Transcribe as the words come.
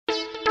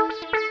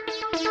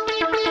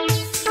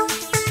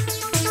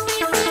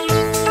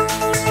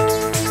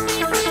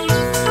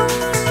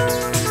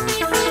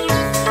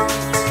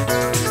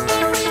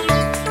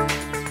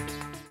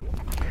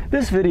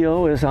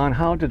video is on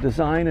how to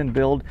design and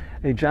build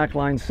a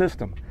jackline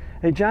system.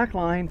 A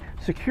jackline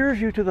secures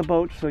you to the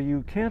boat so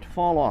you can't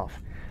fall off.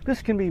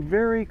 This can be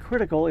very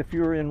critical if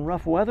you're in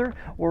rough weather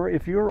or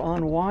if you're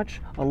on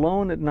watch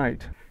alone at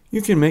night.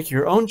 You can make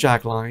your own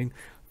jackline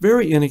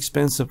very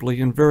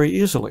inexpensively and very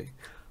easily.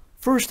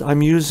 First,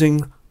 I'm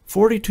using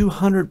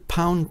 4,200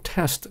 pound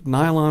test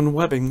nylon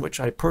webbing, which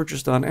I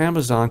purchased on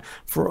Amazon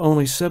for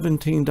only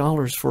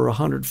 $17 for a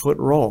 100-foot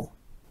roll.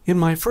 In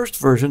my first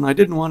version, I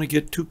didn't want to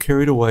get too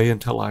carried away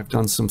until I've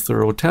done some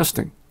thorough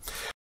testing.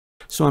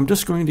 So I'm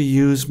just going to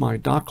use my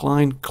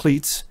dockline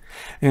cleats,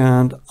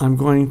 and I'm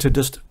going to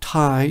just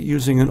tie,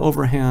 using an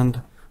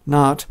overhand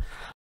knot,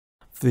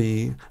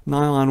 the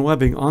nylon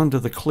webbing onto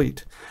the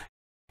cleat.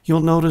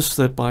 You'll notice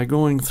that by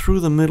going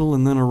through the middle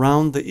and then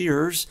around the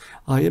ears,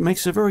 it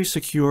makes a very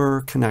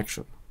secure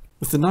connection.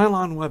 With the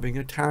nylon webbing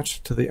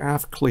attached to the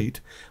aft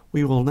cleat,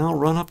 we will now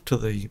run up to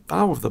the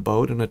bow of the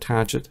boat and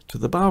attach it to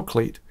the bow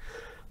cleat.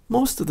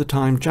 Most of the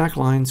time,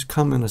 jacklines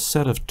come in a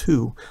set of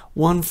two,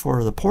 one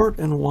for the port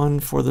and one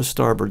for the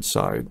starboard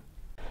side.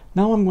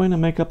 Now I'm going to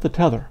make up the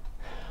tether.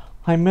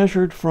 I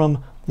measured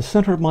from the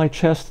center of my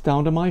chest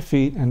down to my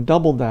feet and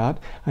doubled that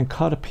and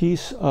cut a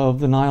piece of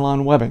the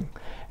nylon webbing.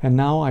 And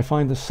now I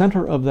find the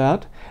center of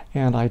that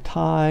and I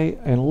tie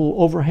a little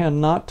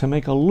overhand knot to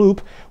make a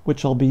loop,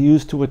 which will be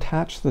used to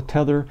attach the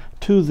tether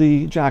to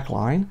the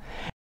jackline.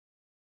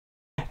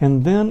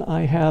 And then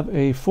I have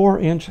a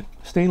 4-inch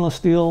stainless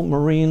steel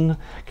marine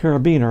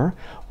carabiner,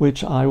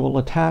 which I will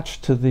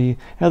attach to the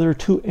other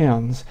two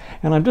ends.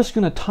 And I'm just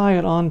going to tie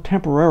it on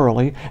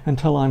temporarily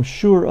until I'm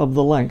sure of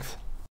the length.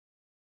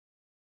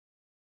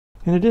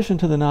 In addition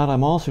to the knot,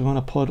 I'm also going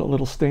to put a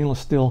little stainless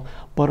steel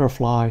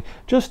butterfly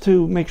just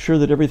to make sure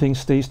that everything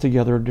stays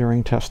together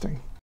during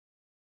testing.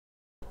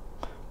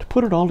 To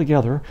put it all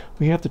together,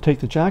 we have to take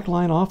the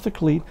jackline off the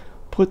cleat,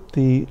 put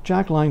the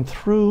jackline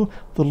through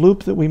the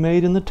loop that we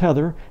made in the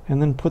tether,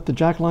 and then put the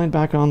jackline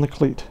back on the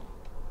cleat.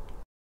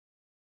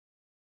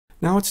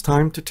 Now it's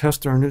time to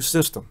test our new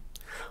system.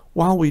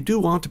 While we do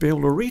want to be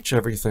able to reach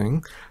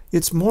everything,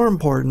 it's more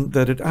important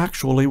that it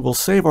actually will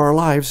save our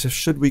lives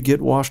should we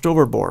get washed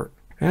overboard.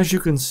 As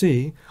you can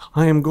see,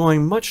 I am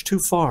going much too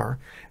far,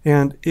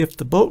 and if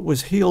the boat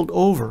was heeled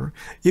over,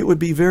 it would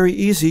be very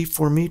easy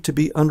for me to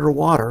be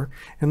underwater,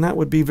 and that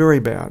would be very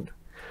bad.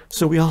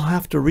 So we'll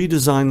have to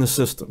redesign the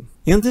system.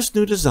 In this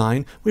new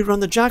design, we run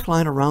the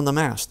jackline around the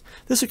mast.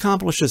 This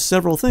accomplishes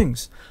several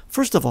things.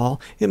 First of all,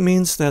 it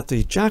means that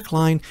the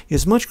jackline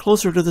is much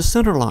closer to the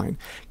center line,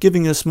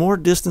 giving us more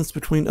distance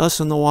between us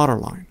and the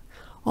waterline.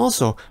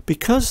 Also,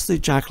 because the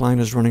jackline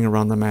is running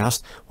around the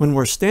mast, when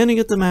we're standing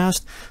at the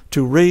mast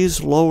to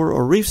raise, lower,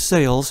 or reef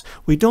sails,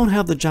 we don't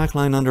have the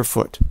jackline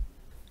underfoot.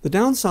 The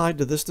downside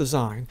to this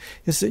design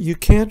is that you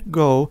can't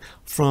go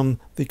from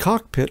the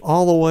cockpit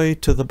all the way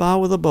to the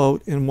bow of the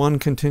boat in one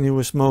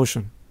continuous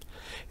motion.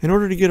 In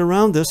order to get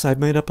around this, I've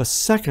made up a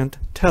second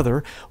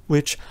tether,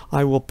 which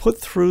I will put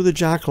through the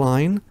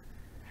jackline,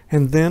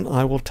 and then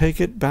I will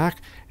take it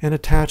back and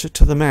attach it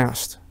to the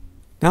mast.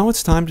 Now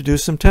it's time to do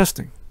some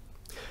testing.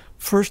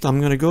 First, I'm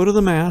going to go to the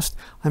mast.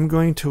 I'm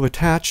going to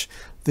attach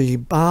the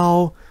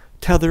bow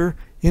tether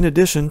in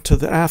addition to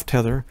the aft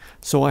tether,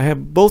 so I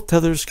have both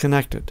tethers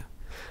connected.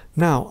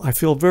 Now, I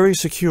feel very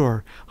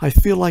secure. I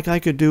feel like I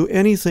could do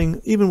anything,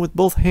 even with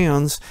both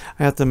hands,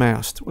 at the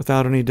mast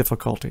without any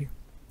difficulty.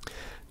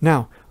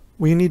 Now,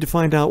 we need to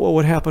find out what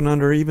would happen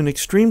under even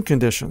extreme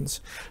conditions.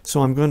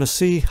 So I'm going to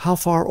see how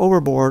far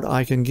overboard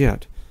I can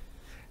get.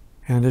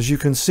 And as you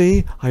can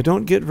see, I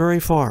don't get very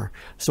far.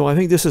 So I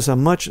think this is a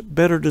much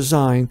better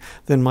design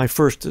than my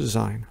first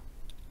design.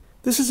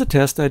 This is a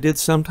test I did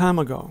some time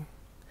ago.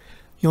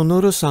 You'll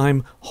notice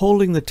I'm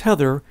holding the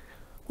tether,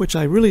 which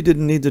I really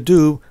didn't need to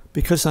do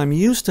because I'm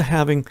used to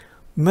having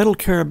metal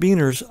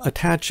carabiners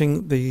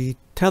attaching the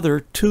tether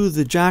to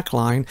the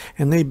jackline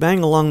and they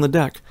bang along the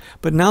deck.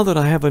 But now that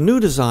I have a new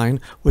design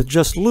with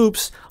just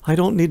loops, I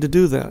don't need to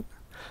do that.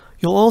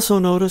 You'll also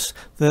notice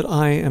that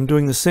I am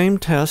doing the same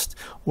test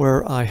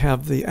where I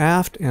have the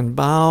aft and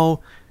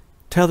bow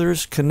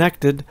tethers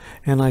connected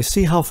and I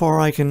see how far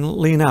I can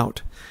lean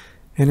out.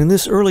 And in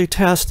this early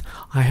test,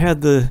 I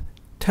had the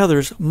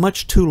tethers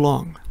much too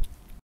long.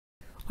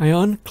 I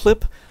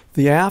unclip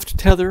the aft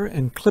tether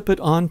and clip it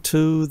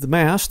onto the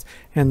mast,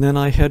 and then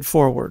I head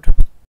forward.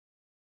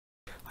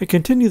 I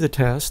continue the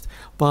test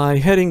by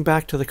heading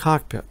back to the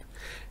cockpit.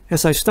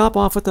 As I stop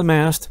off at the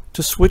mast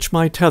to switch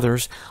my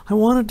tethers, I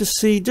wanted to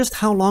see just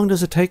how long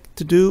does it take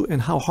to do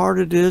and how hard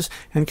it is,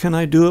 and can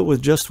I do it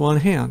with just one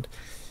hand.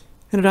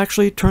 And it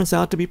actually turns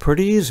out to be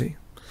pretty easy.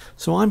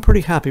 So I'm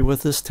pretty happy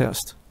with this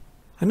test.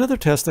 Another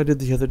test I did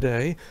the other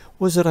day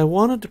was that I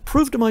wanted to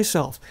prove to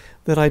myself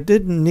that I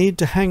didn't need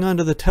to hang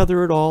onto the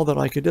tether at all, that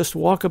I could just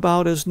walk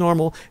about as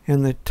normal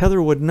and the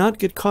tether would not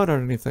get caught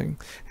on anything.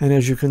 And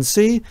as you can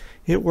see,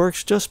 it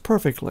works just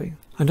perfectly.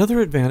 Another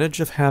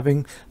advantage of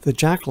having the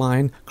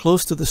jackline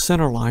close to the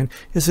center line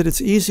is that it's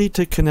easy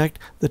to connect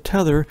the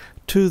tether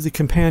to the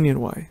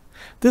companionway.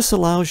 This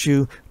allows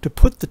you to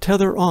put the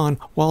tether on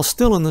while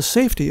still in the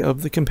safety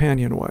of the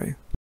companionway.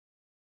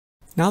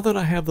 Now that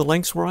I have the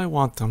lengths where I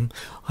want them,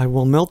 I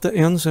will melt the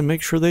ends and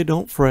make sure they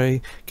don't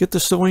fray, get the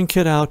sewing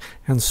kit out,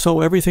 and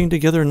sew everything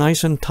together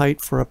nice and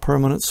tight for a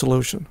permanent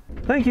solution.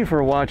 Thank you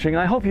for watching.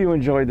 I hope you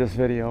enjoyed this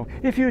video.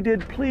 If you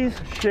did, please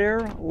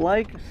share,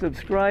 like,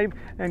 subscribe,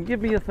 and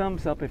give me a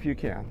thumbs up if you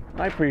can.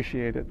 I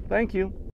appreciate it. Thank you.